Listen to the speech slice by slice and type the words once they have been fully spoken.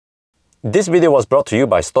This video was brought to you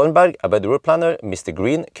by Stormberg, a better route planner,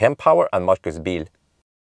 MisterGreen, Kempower and Marcus Bil.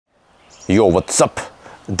 Yo, what's up?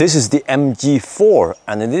 This is the MG4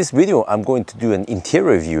 and in this video I'm going to do an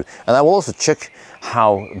interior review and I will also check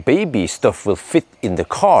how baby stuff will fit in the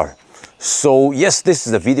car. So yes, this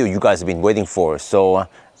is the video you guys have been waiting for. So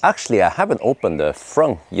actually I haven't opened the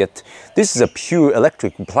front yet. This is a pure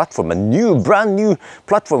electric platform, a brand new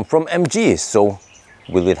platform from MG. So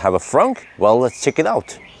will it have a front? Well, let's check it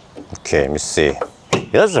out. Okay, let me see. Yeah,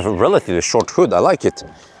 that's a relatively short hood. I like it.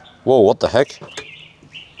 Whoa, what the heck?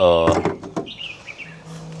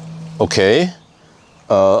 Okay.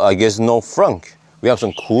 I guess no frunk. We have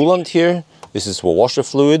some coolant here. This is for washer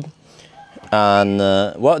fluid. And,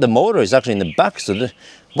 well, the motor is actually in the back. So,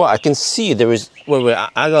 well, I can see there is... Wait,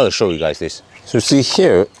 I gotta show you guys this. So see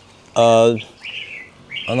here, I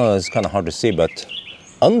know it's kind of hard to see, but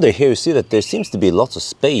under here you see that there seems to be lots of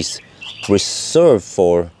space reserved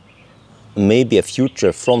for maybe a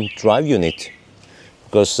future front drive unit,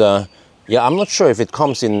 because yeah, I'm not sure if it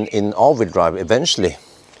comes in all-wheel drive eventually,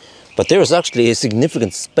 but there is actually a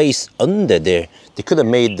significant space under there. They could have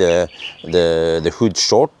made the hood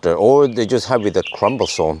shorter, or they just have it at crumble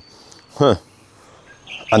zone.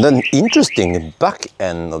 And then interesting, back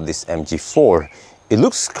end of this MG4, it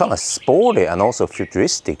looks kind of sporty and also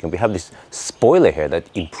futuristic, and we have this spoiler here that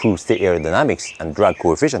improves the aerodynamics and drag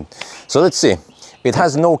coefficient. So let's see. It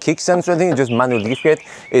has no kick sensor or anything, just manual leaf gate.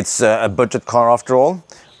 It's a budget car after all.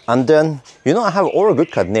 And then, you know, I have Ora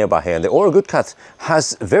Goodcat nearby here. The Ora Goodcat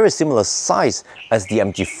has very similar size as the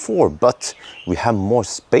MG4, but we have more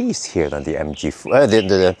space here than the MG4,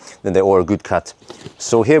 than the Ora Goodcat.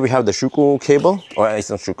 So here we have the Shuko cable, or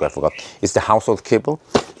it's not Shuko, I forgot. It's the household cable.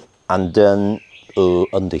 And then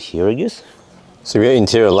under here, I guess. So we have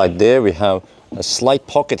interior light there. We have a slight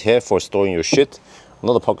pocket here for storing your shit.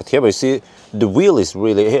 Another pocket here, but you see the wheel is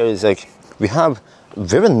really here. It's like we have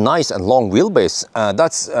very nice and long wheelbase.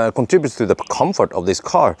 That's contributes to the comfort of this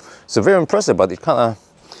car. So very impressive, but it kind of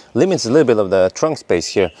limits a little bit of the trunk space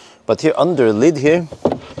here. But here under the lid here,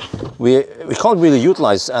 we can't really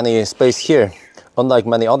utilize any space here, unlike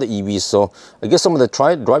many other EVs. So I guess some of the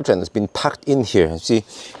drivetrain has been packed in here. See,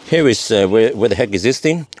 here is where the heck is this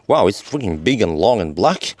thing? Wow, it's freaking big and long and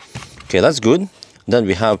black. Okay, that's good. Then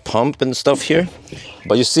we have pump and stuff here.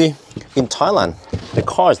 But you see, in Thailand, the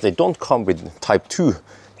cars, they don't come with Type 2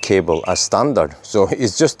 cable as standard. So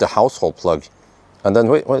it's just the household plug. And then,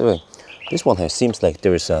 wait. This one here seems like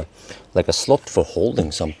there is a slot for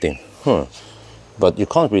holding something. But you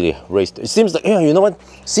can't really raise it. It seems like, yeah, you know what?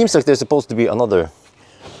 Seems like there's supposed to be another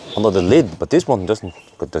lid, but this one doesn't.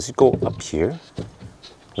 Does it go up here?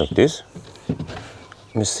 Like this?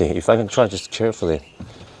 Let me see, if I can try just carefully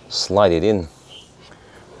slide it in.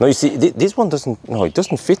 No, you see, this one doesn't, no, it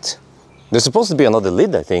doesn't fit. There's supposed to be another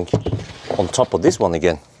lid, I think, on top of this one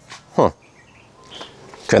again.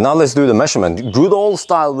 Okay, now let's do the measurement. Good old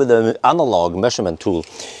style with an analog measurement tool.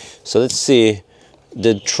 So let's see,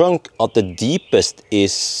 the trunk at the deepest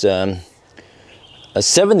is 70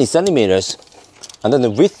 centimeters. And then the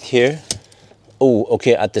width here, oh,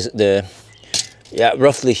 okay, at yeah,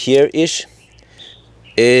 roughly here-ish,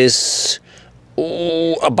 is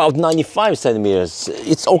about 95 centimeters.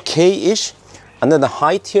 It's okay-ish. And then the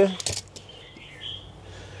height here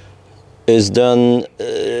is done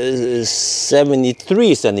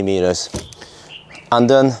 73 centimeters. And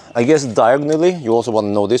then I guess diagonally, you also want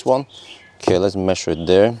to know this one. Okay, let's measure it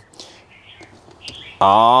there.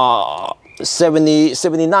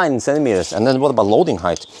 79 centimeters. And then what about loading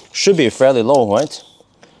height? Should be fairly low, right?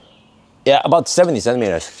 Yeah, about 70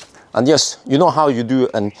 centimeters. And yes, you know how you do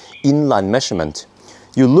an inline measurement.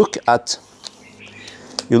 You look at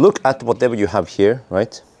whatever you have here,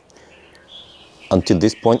 right? Until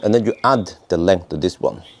this point, and then you add the length to this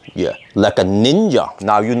one. Yeah, like a ninja.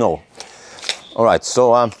 Now you know. All right,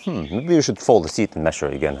 so maybe you should fold the seat and measure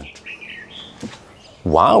again.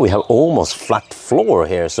 Wow, we have almost flat floor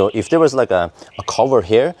here. So if there was like a cover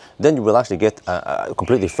here, then you will actually get a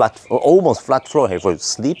completely flat, or almost flat floor here for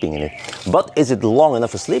sleeping in it. But is it long enough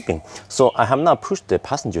for sleeping? So I have now pushed the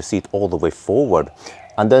passenger seat all the way forward.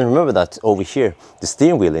 And then remember that over here, the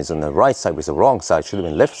steering wheel is on the right side with the wrong side, should have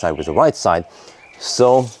been left side with the right side.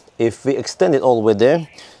 So if we extend it all the way there,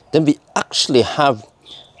 then we actually have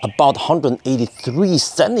about 183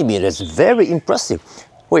 centimeters. Very impressive.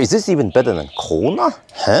 Wait, is this even better than Kona?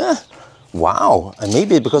 Huh? Wow. And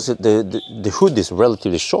maybe because the hood is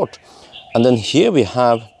relatively short. And then here we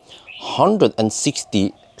have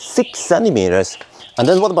 166 centimeters. And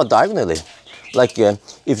then what about diagonally? Like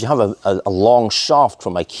if you have a long shaft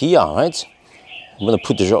from IKEA, right? I'm gonna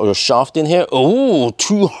put the shaft in here. Oh,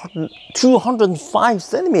 205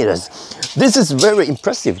 centimeters. This is very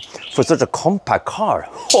impressive for such a compact car.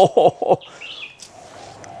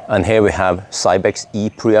 And here we have Cybex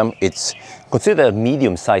E-Priam. It's considered a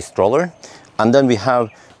medium-sized stroller. And then we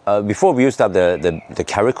have, before we used to have the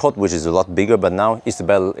carry cot, which is a lot bigger, but now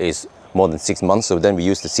Isabel is more than 6 months, so then we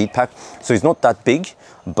use the seat pack. So it's not that big,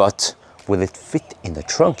 but will it fit in the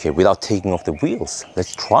trunk here without taking off the wheels?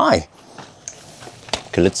 Let's try.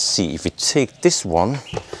 Okay, let's see if we take this one,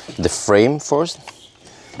 the frame first.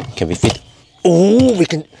 Can we fit? Oh, we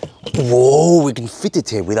can. Whoa, we can fit it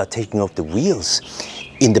here without taking off the wheels.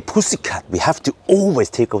 In the Pussycat, we have to always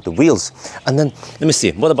take off the wheels. And then, let me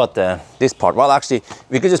see, what about this part? Well, actually,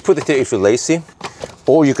 we can just put it here if you're lazy,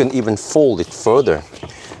 or you can even fold it further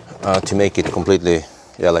to make it completely,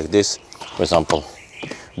 like this, for example.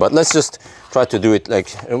 But let's just try to do it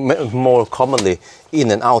like more commonly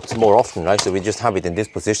in and out more often, right? So we just have it in this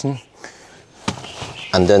position.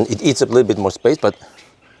 And then it eats up a little bit more space, but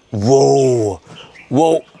whoa,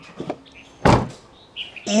 whoa.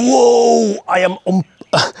 Whoa,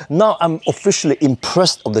 now I'm officially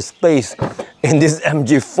impressed of the space in this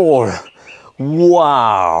MG4.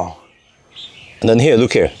 Wow. And then here,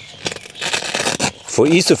 look here. For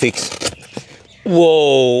ease of fix.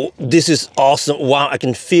 Whoa, this is awesome. Wow, I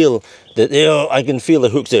can feel that. I can feel the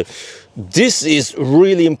hooks there. This is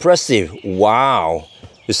really impressive. Wow.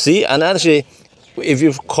 You see, and actually, if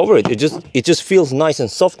you cover it, it just feels nice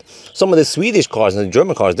and soft. Some of the Swedish cars and the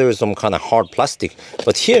German cars, there is some kind of hard plastic.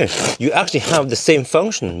 But here, you actually have the same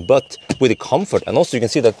function, but with the comfort. And also you can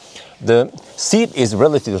see that the seat is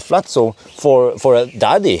relatively flat. So for a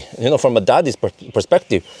daddy, from a daddy's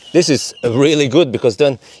perspective, this is really good, because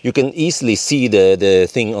then you can easily see the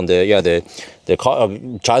thing on the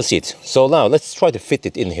child seat. So now let's try to fit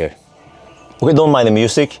it in here. Okay, don't mind the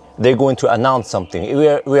music. They're going to announce something.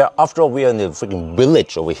 After all, we are in the freaking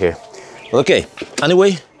village over here. Okay,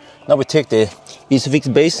 anyway, now we take the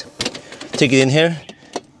EasyFix base, take it in here,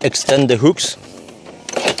 extend the hooks.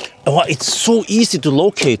 And wow, it's so easy to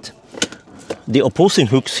locate the opposing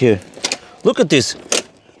hooks here. Look at this.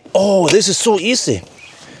 Oh, this is so easy.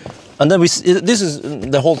 And then this is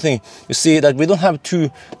the whole thing. You see that we don't have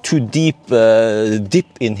too deep dip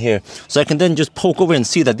in here. So I can then just poke over and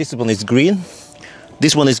see that this one is green.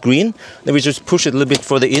 This one is green. Then we just push it a little bit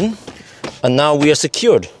further in. And now we are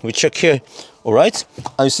secured. We check here, all right?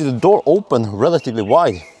 And you see the door open relatively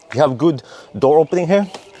wide. We have good door opening here.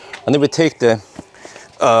 And then we take the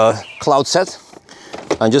cloud set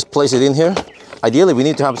and just place it in here. Ideally, we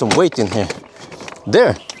need to have some weight in here.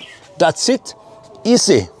 There, that's it,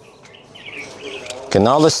 easy. Okay,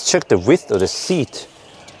 now let's check the width of the seat.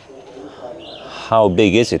 How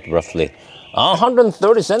big is it roughly?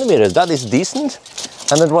 130 centimeters, that is decent.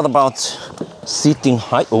 And then what about seating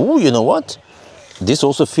height? Oh, you know what? This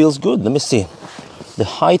also feels good. Let me see. The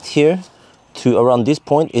height here to around this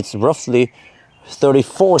point, it's roughly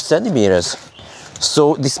 34 centimeters.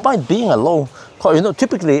 So despite being a low car,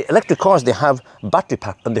 typically electric cars, they have battery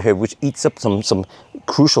pack under here, which eats up some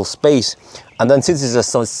crucial space. And then since it's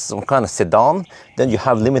some kind of sedan, then you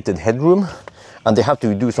have limited headroom and they have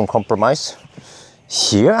to do some compromise.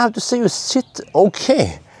 Here, I have to say you sit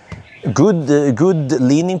okay. Good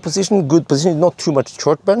leaning position, good position, not too much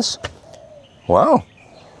short bends. Wow.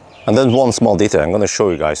 And then one small detail I'm going to show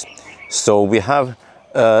you guys. So we have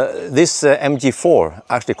this MG4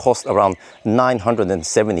 actually cost around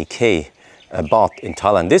 970k baht in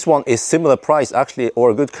Thailand. This one is similar price actually,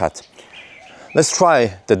 or a good cut. Let's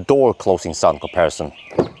try the door closing sound comparison.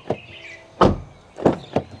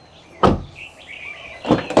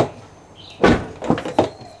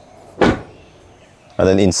 And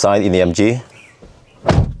then inside in the MG.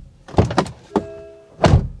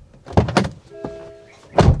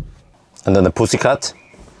 And then the Pussycat.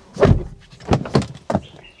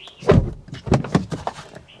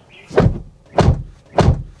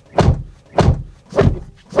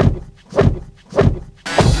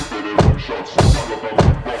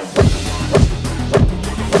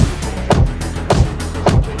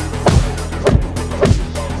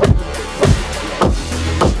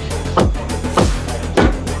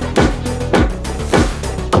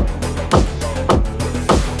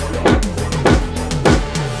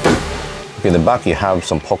 In the back you have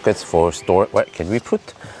some pockets for store. Wait, can we put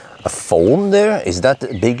a phone there? Is that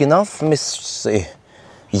big enough? Let me see.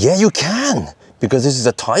 Yeah, you can, because this is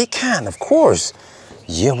a Taycan, of course.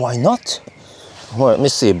 Yeah, why not? Well, let me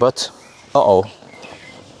see, but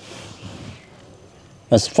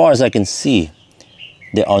as far as I can see,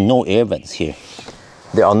 there are no air vents here.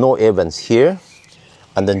 There are no air vents here,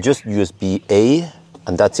 and then just USB-A,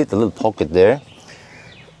 and that's it, a little pocket there.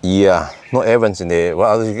 Yeah, no air vents in there.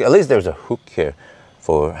 Well, at least there's a hook here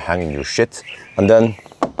for hanging your shit. And then,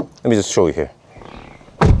 let me just show you here.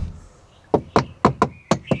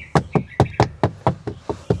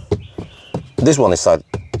 This one is side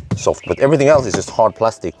soft, but everything else is just hard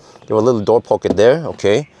plastic. You have a little door pocket there,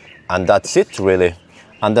 okay, and that's it really.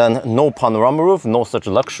 And then no panorama roof, no such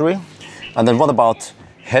luxury. And then what about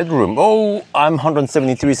headroom? Oh, I'm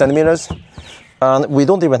 173 centimeters, and we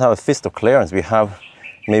don't even have a fist of clearance. We have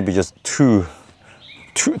maybe just two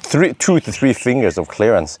to three fingers of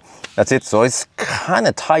clearance. That's it. So it's kind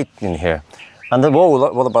of tight in here. And then whoa,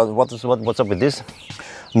 what about what's up with this?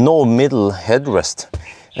 No middle headrest.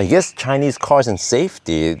 I guess Chinese cars and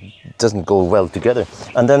safety doesn't go well together.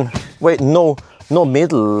 And then wait, no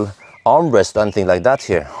middle armrest or anything like that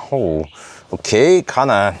here. Oh, okay, kind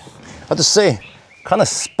of, how to say, kind of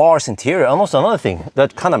sparse interior. And also another thing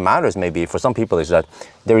that kind of matters maybe for some people is that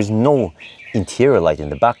there is no interior light in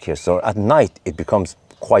the back here. So at night it becomes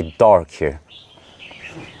quite dark here.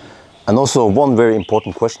 And also one very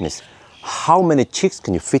important question is, how many chicks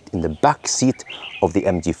can you fit in the back seat of the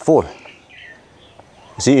MG4?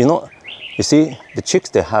 See, you see the chicks,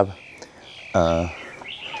 they have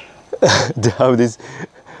they have this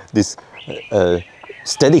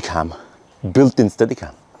Steadicam, built-in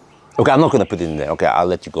Steadicam. Okay, I'm not gonna put it in there. Okay, I'll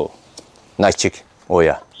let you go. Nice chick. Oh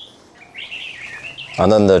yeah.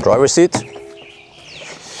 And then the driver's seat.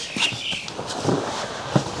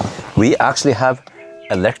 We actually have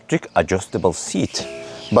electric adjustable seat,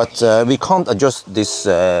 but we can't adjust this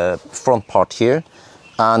front part here,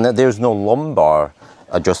 and there's no lumbar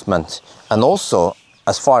adjustment. And also,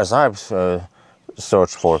 as far as I've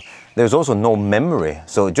searched for, there's also no memory.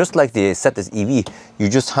 So just like the ZS EV, you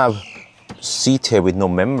just have seat here with no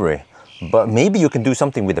memory. But maybe you can do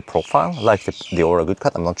something with the profile, like the Aura Good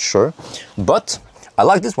Cut, I'm not sure. But I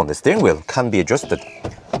like this one. The steering wheel can be adjusted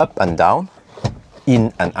up and down,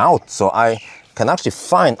 in and out. So I can actually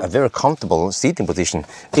find a very comfortable seating position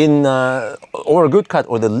in or a Good Cut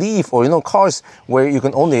or the Leaf, or cars where you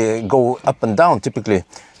can only go up and down. Typically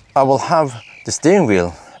I will have the steering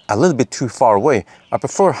wheel a little bit too far away. I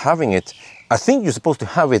prefer having it, I think you're supposed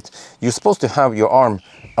to have your arm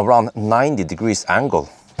around 90 degrees angle,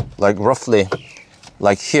 like roughly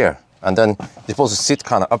like here, and then you're supposed to sit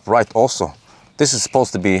kind of upright also. This is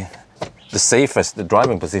supposed to be the safest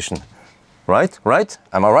driving position, right?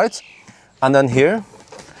 Am I right? And then here,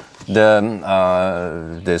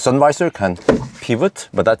 the sun visor can pivot,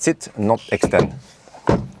 but that's it, not extend.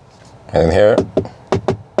 And here,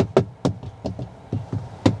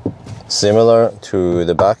 similar to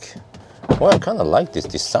the back. Well, I kind of like this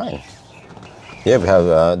design. Yeah, we have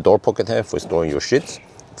a door pocket here for storing your shit.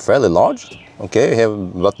 Fairly large. Okay, we have a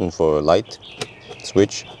button for light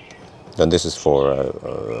switch. Then this is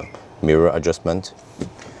for mirror adjustment.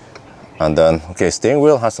 And then, okay, steering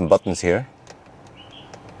wheel has some buttons here.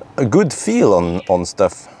 A good feel on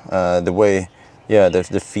stuff. The way, yeah, there's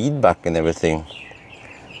the feedback and everything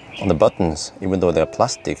on the buttons, even though they're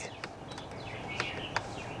plastic.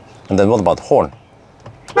 And then what about horn?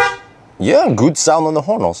 Yeah, good sound on the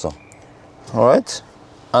horn also. All right.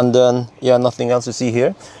 And then, yeah, nothing else to see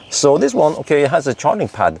here. So this one, okay, it has a charging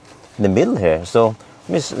pad in the middle here. So let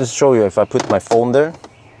me just show you. If I put my phone there,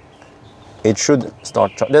 it should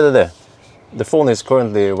start charging. There. The phone is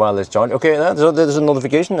currently wireless charging. Okay, so there's a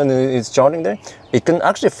notification and it's charging there. It can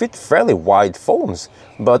actually fit fairly wide phones,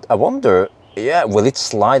 but I wonder, yeah, will it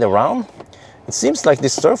slide around? It seems like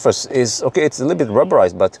this surface is, okay, it's a little bit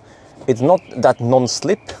rubberized, but it's not that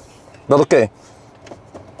non-slip. But okay,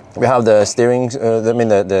 we have the steering,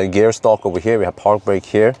 the gear stalk over here. We have park brake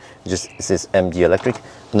here. It says MG Electric.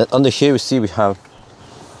 And then under here we see we have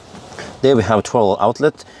 12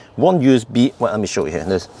 outlet. One USB, well, let me show you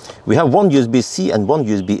here. We have one USB-C and one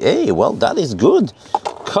USB-A. Well, that is good.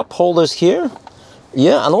 Cup holders here.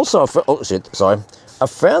 Yeah, and also, a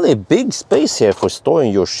fairly big space here for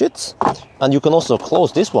storing your shits. And you can also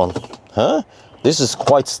close this one. Huh? This is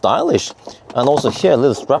quite stylish. And also here, a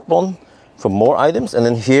little strap-on for more items. And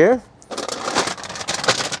then here,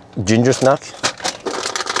 ginger snack.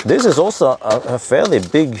 This is also a fairly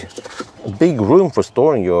big room for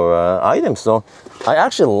storing your items. So I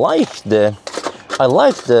actually like the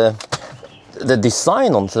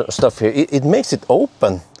design on stuff here. It makes it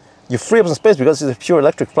open. You free up some space because it's a pure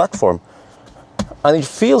electric platform, and it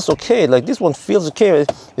feels okay. Like this one feels okay.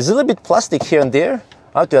 It's a little bit plastic here and there,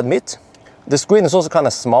 I have to admit. The screen is also kind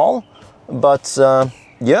of small, but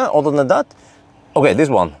yeah, other than that, okay, this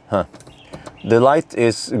one, the light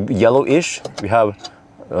is yellowish. We have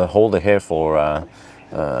a holder here for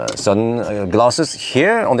sun glasses.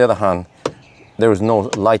 Here, on the other hand, there is no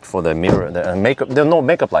light for the mirror, the makeup. There's no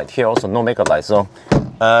makeup light here. Also, no makeup light. So,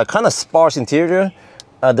 kind of sparse interior.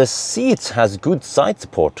 The seat has good side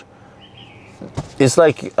support. It's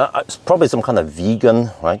like it's probably some kind of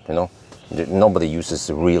vegan, right? You know, nobody uses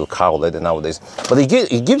real cow leather nowadays. But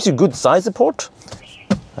it gives you good side support.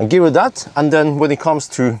 I'll give it that. And then when it comes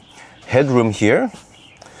to headroom here,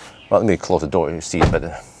 well, let me close the door. You see it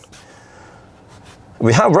better.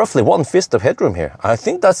 We have roughly 1 fist of headroom here. I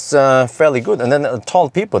think that's fairly good. And then tall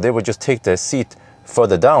people, they would just take the seat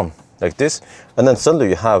further down like this. And then suddenly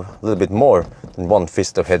you have a little bit more than 1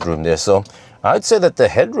 fist of headroom there. So I'd say that the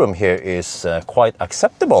headroom here is quite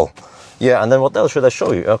acceptable. Yeah, and then what else should I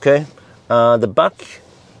show you? Okay, the back.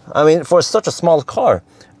 I mean, for such a small car,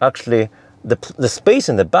 actually, the space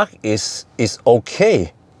in the back is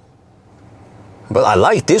okay. But I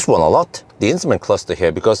like this one a lot, the instrument cluster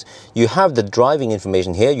here, because you have the driving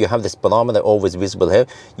information here, you have the speedometer always visible here,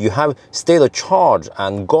 you have state of charge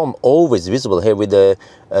and GOM always visible here with the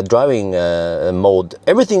driving mode.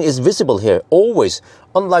 Everything is visible here, always.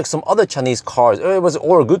 Unlike some other Chinese cars, it was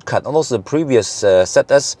or a good cat, and also the previous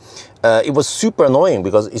ZS, it was super annoying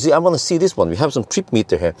because, you see, I want to see this one. We have some trip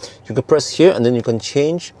meter here. You can press here and then you can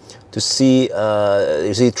change to see,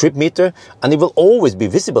 you see trip meter, and it will always be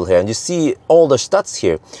visible here, and you see all the stats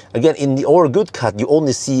here. Again, in the or good cat, you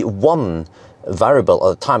only see one variable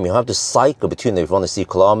at a time. You have to cycle between them if you want to see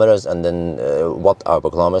kilometers and then watt hour per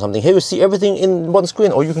kilometer or something. Here you see everything in one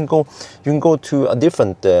screen, or you can go to a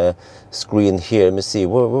different screen here. Let me see,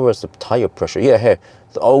 where was the tire pressure? Yeah, here.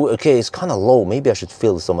 Oh, okay, it's kind of low. Maybe I should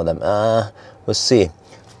fill some of them. Let's see.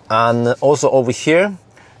 And also over here,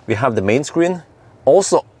 we have the main screen.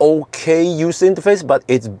 Also okay user interface, but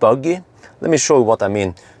it's buggy. Let me show you what I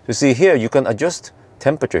mean. You see here, you can adjust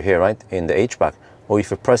temperature here, right, in the HVAC. Or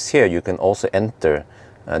if you press here, you can also enter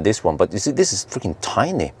this one. But you see, this is freaking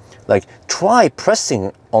tiny. Like, try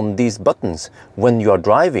pressing on these buttons when you are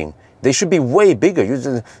driving. They should be way bigger.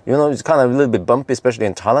 You know, it's kind of a little bit bumpy, especially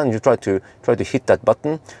in Thailand. You try to hit that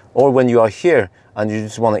button. Or when you are here and you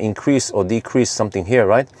just want to increase or decrease something here,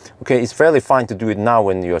 right? Okay, it's fairly fine to do it now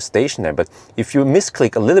when you're stationary. But if you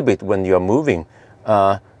misclick a little bit when you're moving,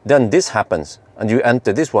 then this happens. And you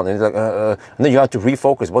enter this one, and, it's like, and then you have to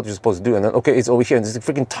refocus what you're supposed to do. And then, okay, it's over here, and it's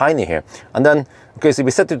freaking tiny here. And then, okay, so we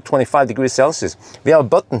set it to 25 degrees Celsius. We have a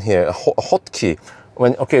button here, a hotkey.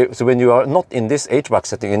 So when you are not in this HVAC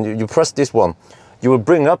setting and you press this one, you will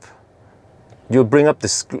bring up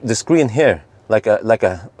the screen here like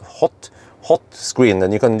a hot screen,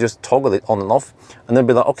 and you can just toggle it on and off, and then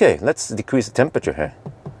be like, okay, let's decrease the temperature here.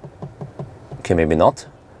 Okay, maybe not.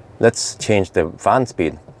 Let's change the fan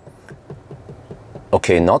speed.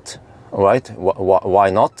 Okay, not. All right. Why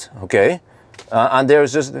not? Okay. And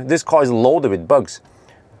there's just, this car is loaded with bugs.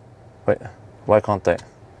 Wait, why can't I?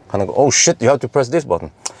 Can I go? Oh shit! You have to press this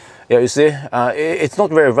button. Yeah, you see, it's not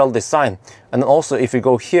very well designed. And also, if you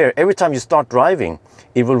go here, every time you start driving,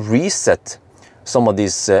 it will reset some of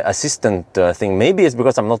these assistant thing. Maybe it's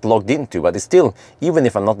because I'm not logged into, but it's still, even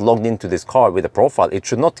if I'm not logged into this car with a profile, it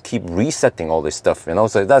should not keep resetting all this stuff, you know.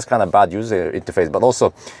 So that's kind of bad user interface, but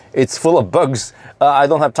also it's full of bugs. I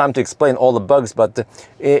don't have time to explain all the bugs, but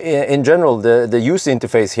in general, the user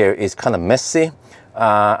interface here is kind of messy,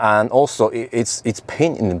 and also it's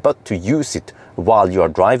pain in the butt to use it while you are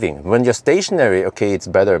driving. When you're stationary, okay, it's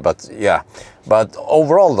better, but yeah. But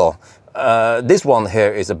overall though, this one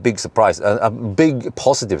here is a big surprise, a big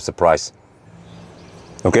positive surprise.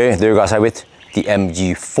 Okay, there you guys have it, the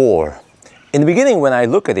MG4. In the beginning, when I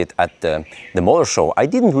look at it at the motor show, I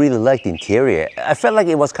didn't really like the interior. I felt like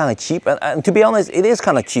it was kind of cheap, and to be honest, it is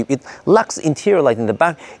kind of cheap. It lacks interior light in the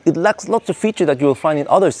back. It lacks lots of features that you will find in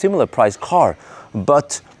other similar price car,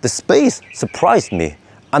 but the space surprised me.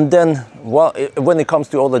 And then, well, when it comes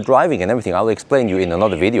to all the driving and everything, I'll explain you in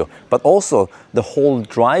another video. But also, the whole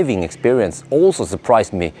driving experience also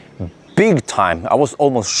surprised me big time. I was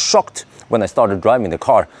almost shocked when I started driving the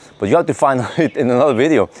car. But you have to find it in another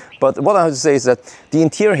video. But what I have to say is that the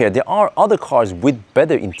interior here, there are other cars with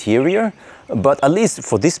better interior. But at least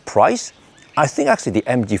for this price, I think actually the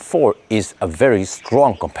MG4 is a very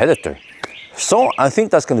strong competitor. So I think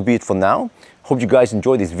that's going to be it for now. Hope you guys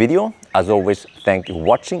enjoyed this video. As always, thank you for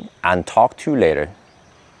watching and talk to you later.